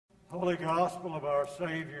Holy Gospel of our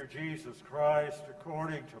Savior Jesus Christ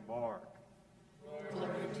according to Mark.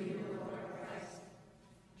 Glory to you, Lord Christ.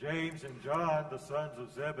 James and John, the sons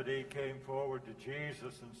of Zebedee, came forward to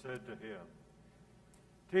Jesus and said to him,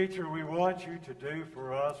 "Teacher, we want you to do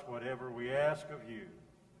for us whatever we ask of you."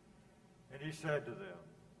 And he said to them,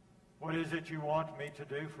 "What is it you want me to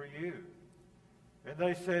do for you?" And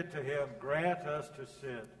they said to him, "Grant us to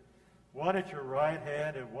sit, one at your right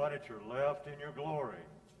hand and one at your left in your glory."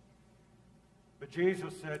 But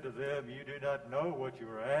Jesus said to them, "You do not know what you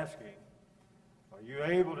are asking. Are you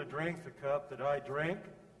able to drink the cup that I drink,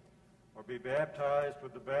 or be baptized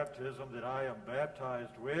with the baptism that I am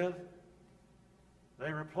baptized with?"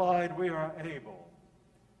 They replied, "We are able."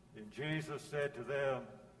 And Jesus said to them,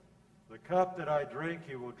 "The cup that I drink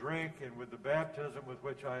you will drink, and with the baptism with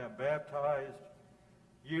which I am baptized,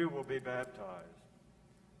 you will be baptized.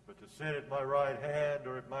 But to sit at my right hand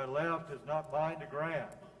or at my left is not mine to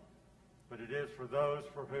grant, but it is for those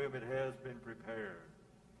for whom it has been prepared."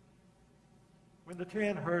 When the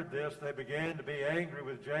 10 heard this, they began to be angry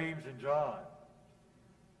with James and John.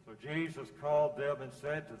 So Jesus called them and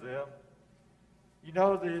said to them, You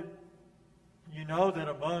know that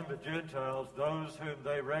among the Gentiles, those whom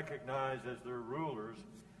they recognize as their rulers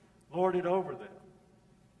lord it over them,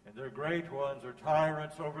 and their great ones are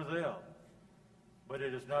tyrants over them. But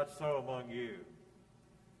it is not so among you.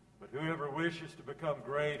 But whoever wishes to become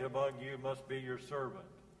great among you must be your servant.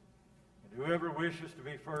 And whoever wishes to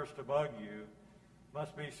be first among you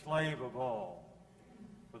must be slave of all.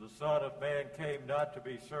 For the Son of Man came not to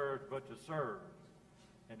be served, but to serve,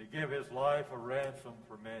 and to give his life a ransom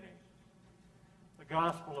for many. The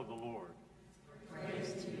Gospel of the Lord.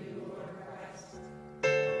 Praise to you, Lord Christ.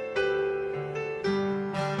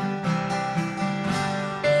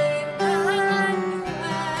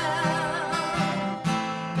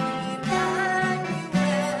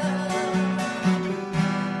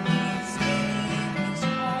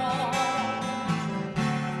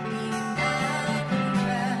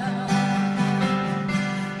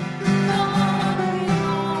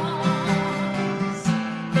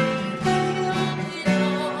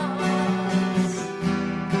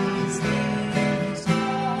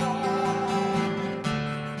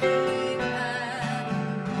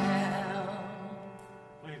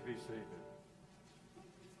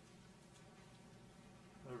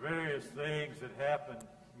 Things that happen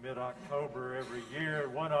mid-October every year.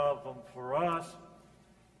 One of them for us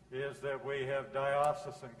is that we have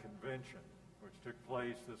diocesan convention, which took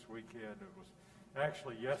place this weekend. It was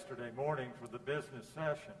actually yesterday morning for the business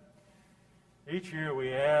session. Each year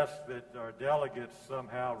we ask that our delegates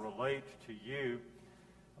somehow relate to you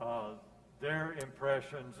their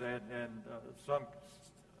impressions and some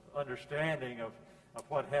understanding of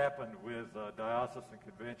what happened with diocesan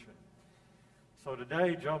convention. So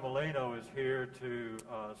today, Joe Molino is here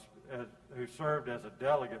who served as a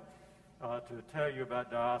delegate to tell you about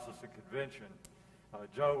diocesan convention.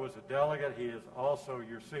 Joe was a delegate. He is also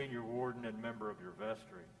your senior warden and member of your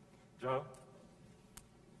vestry. Joe?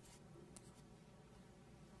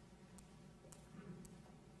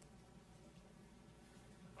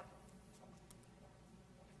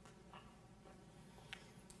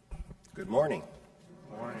 Good morning.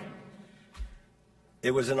 Good morning. It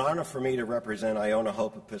was an honor for me to represent Iona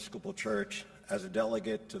Hope Episcopal Church as a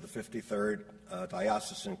delegate to the 53rd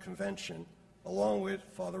Diocesan Convention, along with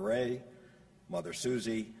Father Ray, Mother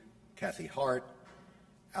Susie, Kathy Hart,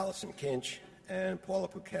 Allison Kinch, and Paula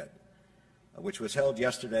Pouquet, which was held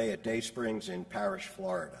yesterday at Day Springs in Parrish,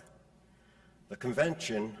 Florida. The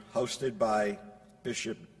convention, hosted by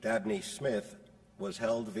Bishop Dabney Smith, was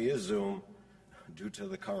held via Zoom due to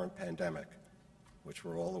the current pandemic, which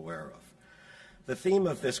we're all aware of. The theme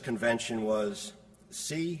of this convention was,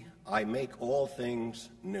 "See, I make all things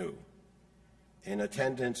new." In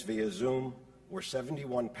attendance via Zoom were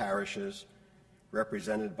 71 parishes,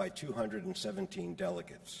 represented by 217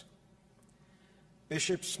 delegates.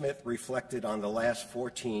 Bishop Smith reflected on the last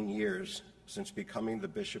 14 years since becoming the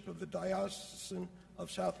bishop of the Diocese of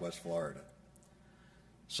Southwest Florida.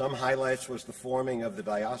 Some highlights was the forming of the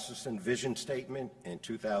Diocesan Vision Statement in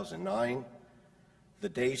 2009, the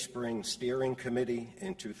Day Spring Steering Committee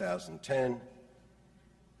in 2010,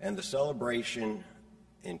 and the celebration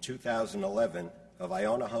in 2011 of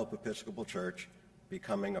Iona Hope Episcopal Church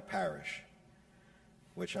becoming a parish,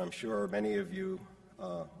 which I'm sure many of you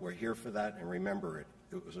were here for that and remember it.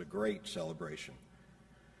 It was a great celebration,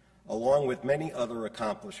 along with many other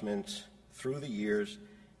accomplishments through the years,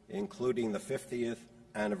 including the 50th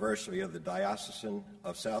anniversary of the Diocesan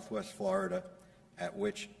of Southwest Florida, at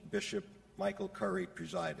which Bishop Michael Curry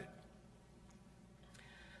presided.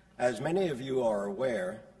 As many of you are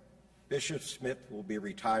aware, Bishop Smith will be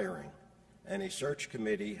retiring, and a search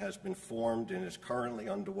committee has been formed and is currently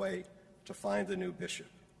underway to find the new bishop.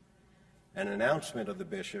 An announcement of the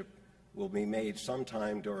bishop will be made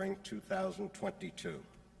sometime during 2022.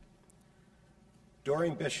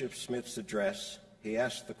 During Bishop Smith's address, he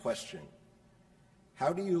asked the question,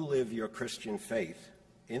 how do you live your Christian faith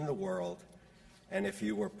in the world, and if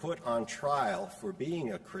you were put on trial for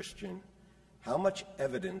being a Christian, how much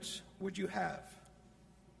evidence would you have?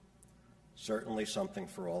 Certainly something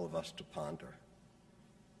for all of us to ponder.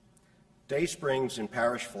 Day Springs in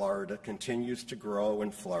Parrish, Florida continues to grow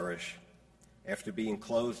and flourish after being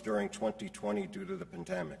closed during 2020 due to the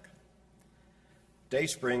pandemic. Day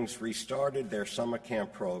Springs restarted their summer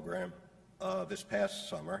camp program this past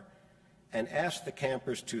summer and asked the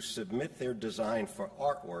campers to submit their design for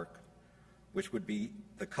artwork, which would be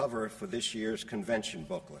the cover for this year's convention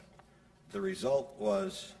booklet. The result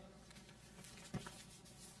was,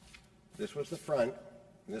 this was the front,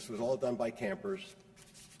 and this was all done by campers,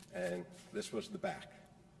 and this was the back.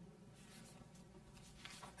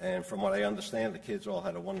 And from what I understand, the kids all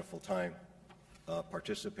had a wonderful time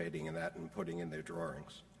participating in that and putting in their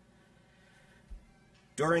drawings.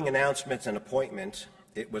 During announcements and appointments,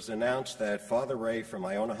 it was announced that Father Ray from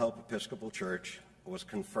Iona Hope Episcopal Church was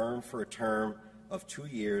confirmed for a term of 2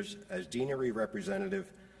 years as deanery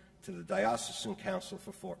representative to the Diocesan Council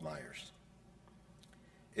for Fort Myers.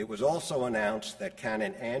 It was also announced that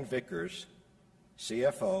Canon Ann Vickers,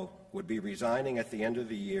 CFO, would be resigning at the end of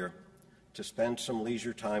the year to spend some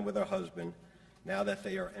leisure time with her husband now that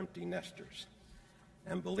they are empty nesters.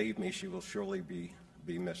 And believe me, she will surely be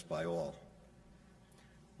missed by all.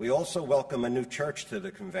 We also welcome a new church to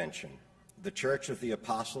the convention, the Church of the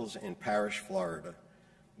Apostles in Parrish, Florida,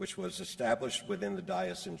 which was established within the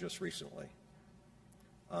diocese just recently.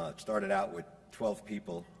 It started out with 12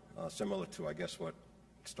 people, similar to, I guess, what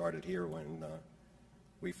started here when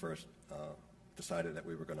we first decided that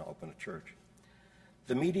we were going to open a church.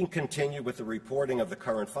 The meeting continued with the reporting of the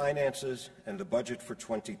current finances and the budget for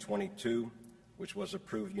 2022, which was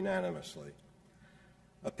approved unanimously.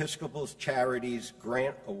 Episcopal Charities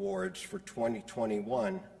grant awards for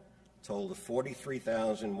 2021 totaled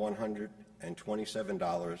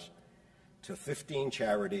 $43,127 to 15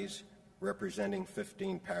 charities representing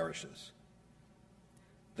 15 parishes.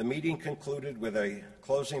 The meeting concluded with a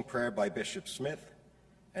closing prayer by Bishop Smith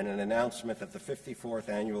and an announcement that the 54th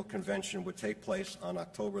Annual Convention would take place on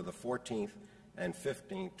October the 14th and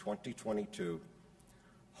 15th, 2022,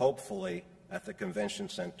 hopefully at the Convention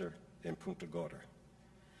Center in Punta Gorda.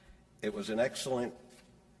 It was an excellent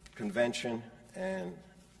convention, and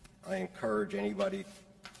I encourage anybody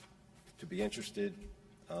to be interested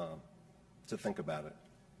to think about it.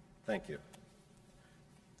 Thank you.